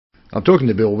I'm talking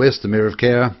to Bill West, the Mayor of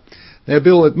Cowra. Now,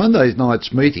 Bill, at Monday's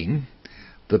night's meeting,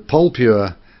 the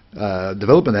Polpur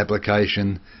development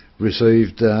application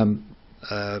received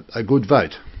a good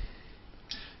vote.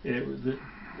 Yeah,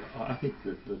 I think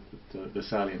that the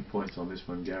salient points on this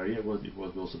one, Gary, it was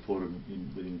well supported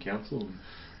within council,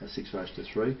 6 votes to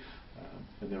 3,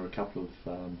 and there were a couple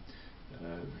of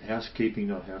housekeeping,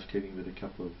 not housekeeping, but a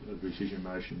couple of rescission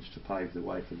motions to pave the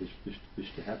way for this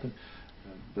to happen.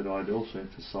 But I'd also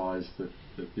emphasise that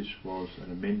this was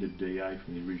an amended DA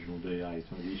from the original DA.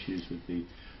 Some of the issues with the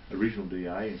original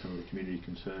DA and some of the community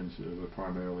concerns were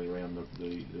primarily around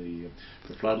the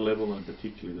flood level, and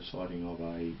particularly the siting of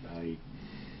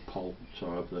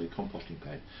of the composting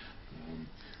pad.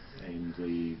 And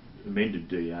the amended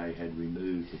DA had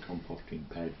removed the composting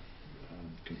pad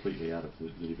completely out of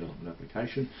the development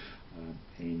application,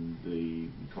 and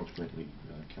consequently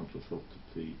council felt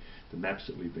that the maps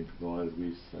that we've been provided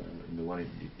with in the one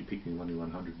depicting 1 in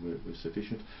 100 were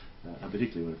sufficient, and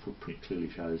particularly when a footprint clearly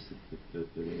shows that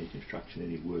any construction,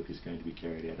 any work is going to be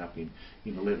carried out up in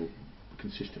a level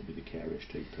consistent with the Cowra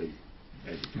STP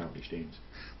as it currently stands.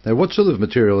 Now, what sort of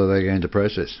material are they going to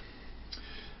process?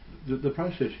 The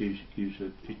process is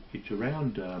it's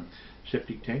around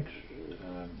septic tanks,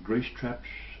 grease traps,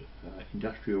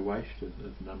 industrial waste of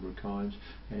a number of kinds,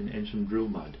 and some drill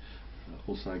mud.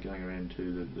 Also going around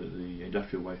to the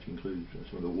industrial waste includes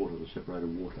some of the water, the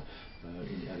separated water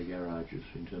out of garages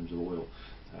in terms of oil.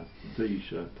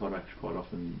 These products quite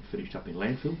often finished up in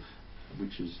landfill,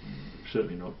 which is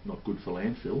certainly not good for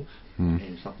landfill,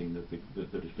 and something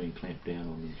that has been clamped down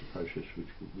on as a process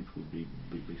which would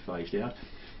be phased out.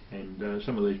 And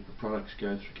some of these products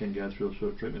can go through a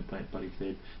sort of treatment plant, but if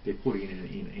they're put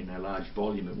in a large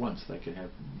volume at once, they can have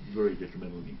very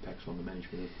detrimental impacts on the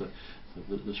management of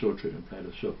the soil treatment plant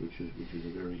itself, which is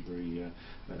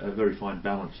a very fine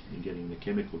balance in getting the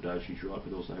chemical dosage right,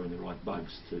 but also having the right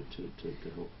bugs to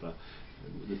help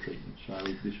the treatment. So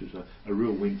this was a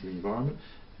real win for the environment,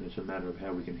 and it's a matter of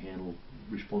how we can handle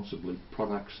responsibly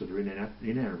products that are in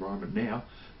our environment now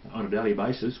on a daily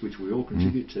basis, which we all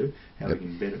contribute to, how we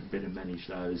can better manage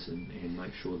those and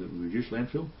make sure that we reduce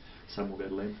landfill. Some will go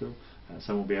to landfill,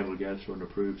 some will be able to go through an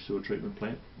approved sewer treatment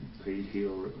plant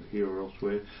here or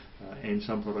elsewhere, and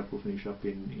some product will finish up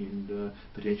in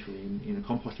potentially in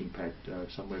a composting pad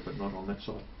somewhere, but not on that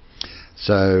site.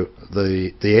 So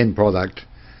the end product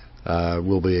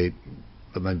will be,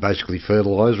 basically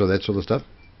fertiliser or that sort of stuff?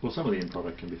 Well, some of the end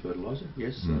product can be fertiliser,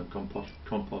 yes.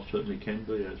 Compost certainly can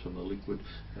be, some of the liquid,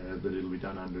 but it'll be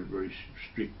done under very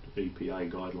strict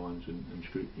EPA guidelines and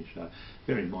scrutiny. So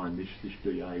bear in mind this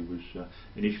DA was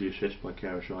initially assessed by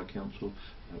Cowra Shire Council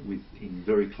in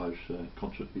very close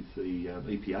concert with the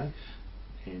EPA,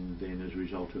 and then as a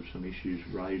result of some issues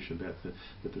raised about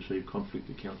the perceived conflict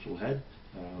the council had,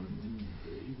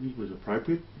 it was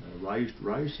appropriate,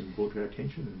 raised and brought to our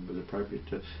attention, and it was appropriate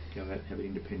to go out and have an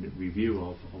independent review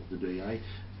of the DA,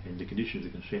 and the conditions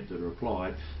of consent that are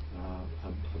applied are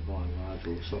by and large,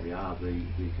 are the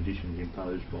conditions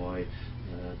imposed by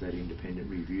that independent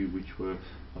review, which were,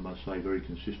 I must say, very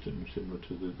consistent and similar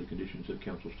to the conditions that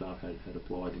council staff had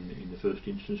applied in the first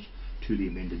instance to the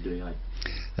amended DA.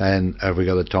 And have we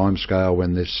got a time scale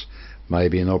when this may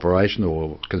be in operation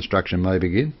or construction may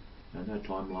begin? No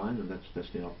timeline, and that's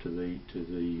now up to the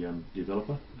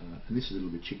developer. And this is a little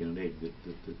bit chicken and egg,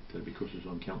 that because it's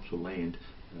on council land,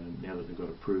 now that they've got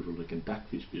approval they can back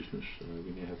this business,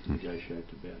 we now have to negotiate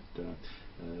about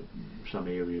some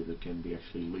area that can be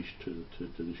actually leased to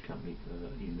this company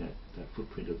in that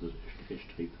footprint of the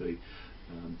STP,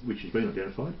 which has been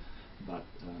identified. But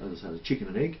as I say, the chicken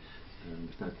and egg.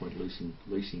 There's no point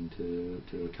leasing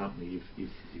to a company if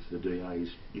the DAs,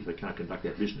 if they can't conduct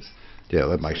that business. Yeah,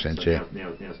 that makes sense. Yeah.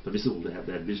 Now it's permissible to have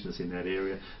that business in that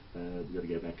area. We've got to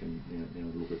go back and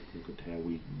now look at how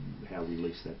we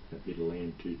lease that bit of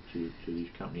land to this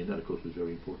company, and that of course was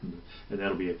very important. And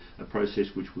that'll be a process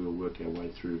which we'll work our way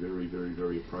through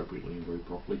very appropriately and very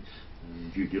properly.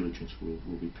 Due diligence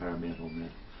will be paramount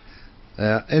on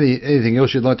that. Anything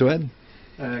else you'd like to add?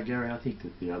 Gary, I think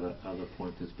that the other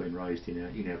point that's been raised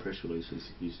in our press release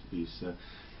is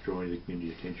drawing the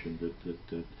community attention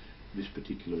that this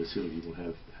particular facility will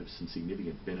have some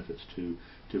significant benefits to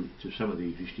some of the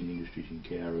existing industries in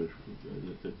Cowra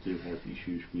that do have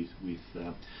issues with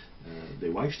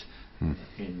their waste,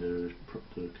 and the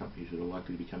companies that are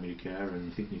likely to be coming to Cowra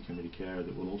and thinking of coming to Cowra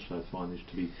that will also find this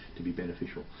to be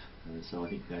beneficial. So I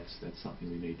think that's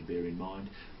something we need to bear in mind.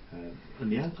 And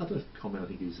the other comment I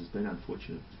think has been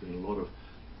unfortunate. There's been a lot of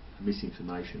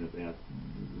misinformation about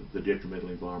the detrimental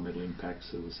environmental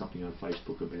impacts. There was something on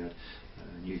Facebook about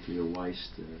nuclear waste.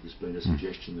 There's been a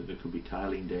suggestion that there could be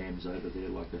tailing dams over there,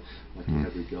 like the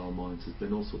Avery gold mines. There's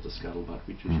been all sorts of scuttlebutt,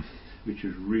 which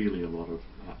is really a lot of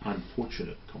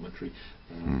unfortunate commentary.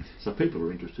 So people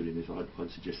are interested in this.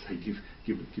 I'd suggest they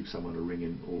give someone a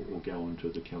ring or go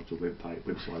onto the council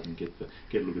website and get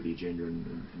a look at the agenda.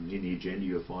 And in the agenda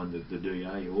you'll find that the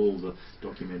DA, all the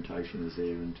documentation is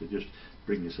there, and to just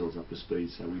bring yourselves up to speed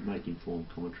so we make informed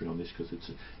commentary on this, because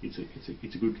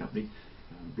it's a good company.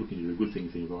 Looking to do good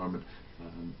things for the environment.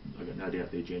 I've got no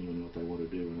doubt they're genuine in what they want to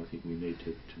do, and I think we need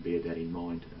to bear that in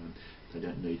mind. They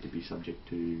don't need to be subject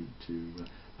to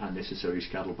unnecessary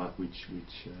scuttlebutt, which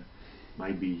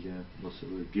may be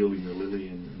sort of gilding the lily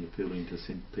and appealing to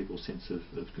people's sense of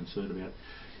concern about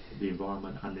the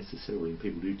environment unnecessarily. And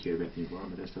people do care about the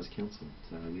environment, as does council.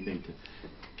 So we need to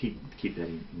keep that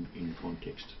in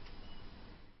context.